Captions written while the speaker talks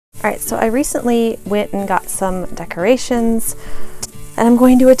Alright, so I recently went and got some decorations, and I'm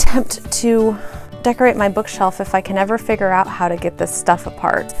going to attempt to decorate my bookshelf if I can ever figure out how to get this stuff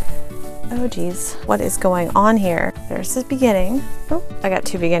apart. Oh geez, what is going on here? There's the beginning. Oh, I got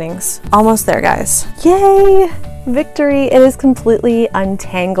two beginnings. Almost there, guys. Yay! Victory! It is completely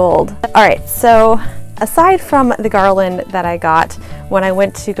untangled. Alright, so aside from the garland that I got when I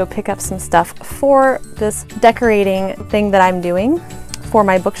went to go pick up some stuff for this decorating thing that I'm doing for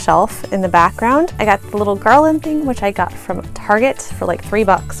my bookshelf in the background, I got the little garland thing, which I got from Target for like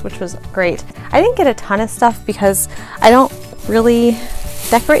 $3, which was great. I didn't get a ton of stuff because I don't really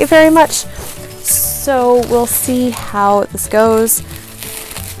decorate very much, so we'll see how this goes.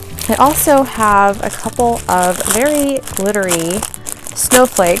 I also have a couple of very glittery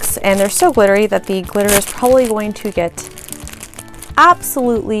snowflakes, and they're so glittery that the glitter is probably going to get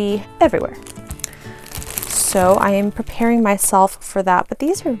absolutely everywhere. So I am preparing myself for that, but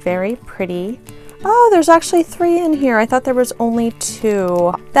these are very pretty. Oh, there's actually 3 in here. I thought there was only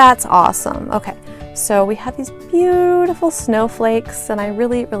 2. That's awesome. Okay, so we have these beautiful snowflakes, and I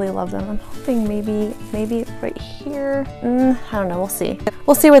really, really love them. I'm hoping maybe right here. I don't know, we'll see.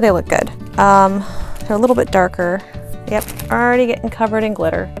 We'll see where they look good. They're a little bit darker. Yep, already getting covered in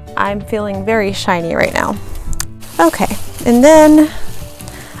glitter. I'm feeling very shiny right now. Okay, and then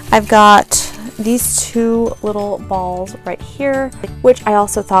I've got these 2 little balls right here, which I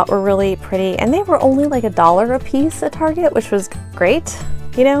also thought were really pretty, and they were only like $1 a piece at Target, which was great.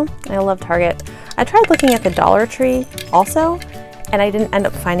 You know, I love Target. I tried looking at the Dollar Tree also, and I didn't end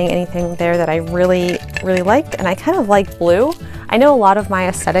up finding anything there that I really liked, and I kind of like blue. I know a lot of my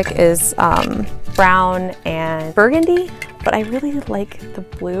aesthetic is brown and burgundy, but I really like the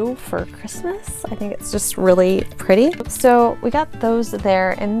blue for Christmas. I think it's just really pretty. So we got those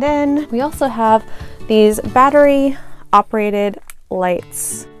there, and then we also have these battery operated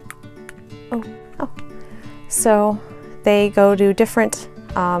lights. Oh. So they go to different,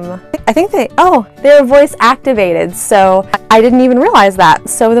 I think they're voice activated, so I didn't even realize that.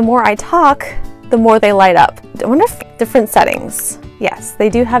 So the more I talk, the more they light up. I wonder if different settings. Yes, they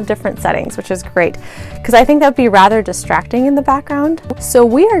do have different settings, which is great, because I think that would be rather distracting in the background. So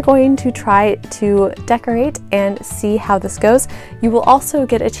we are going to try to decorate and see how this goes. You will also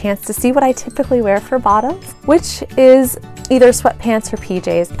get a chance to see what I typically wear for bottoms, which is either sweatpants or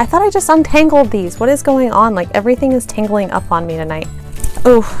PJs. I thought I just untangled these. What is going on? Like, everything is tangling up on me tonight.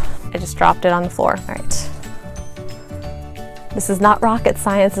 Oh, I just dropped it on the floor. All right. This is not rocket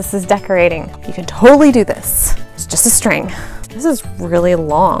science, this is decorating. You can totally do this. It's just a string. This is really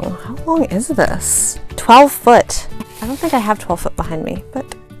long. How long is this? 12 foot. I don't think I have 12 foot behind me,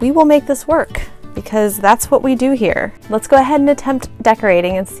 but we will make this work because that's what we do here. Let's go ahead and attempt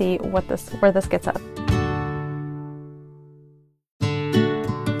decorating and see where this gets us.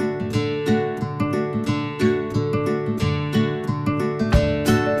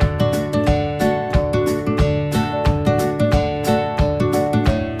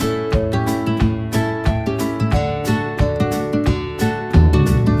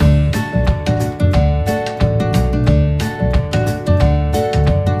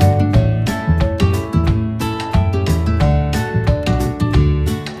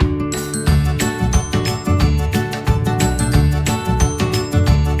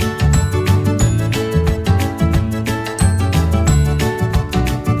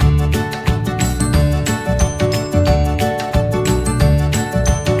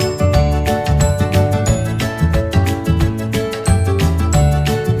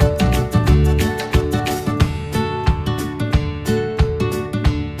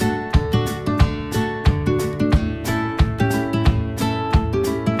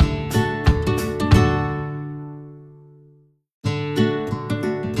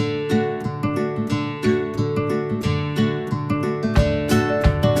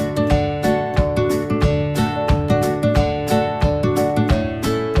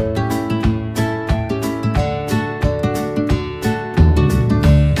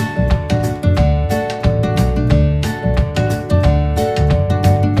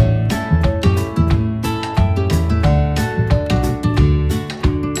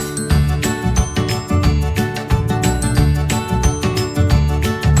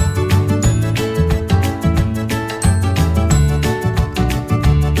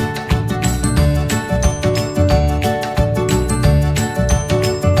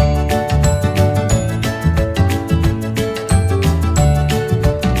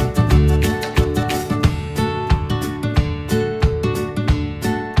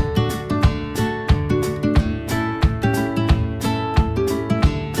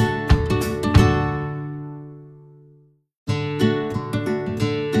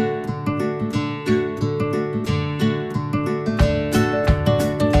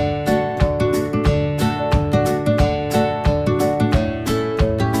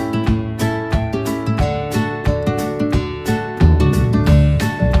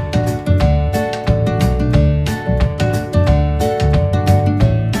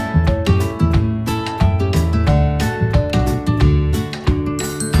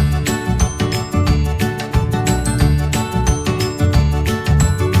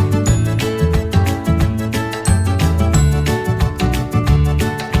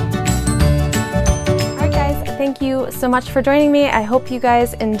 so much for joining me. I hope you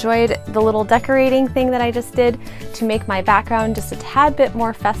guys enjoyed the little decorating thing that I just did to make my background just a tad bit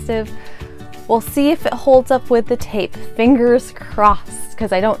more festive. We'll see if it holds up with the tape. Fingers crossed,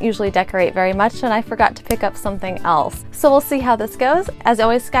 because I don't usually decorate very much and I forgot to pick up something else. So we'll see how this goes. As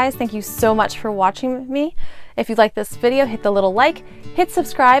always, guys, thank you so much for watching with me. If you like this video, hit the little like, hit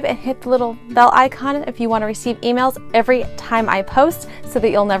subscribe, and hit the little bell icon if you want to receive emails every time I post so that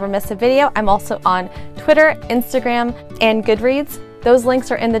you'll never miss a video. I'm also on Twitter, Instagram, and Goodreads. Those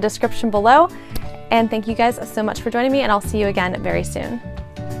links are in the description below. And thank you guys so much for joining me, and I'll see you again very soon.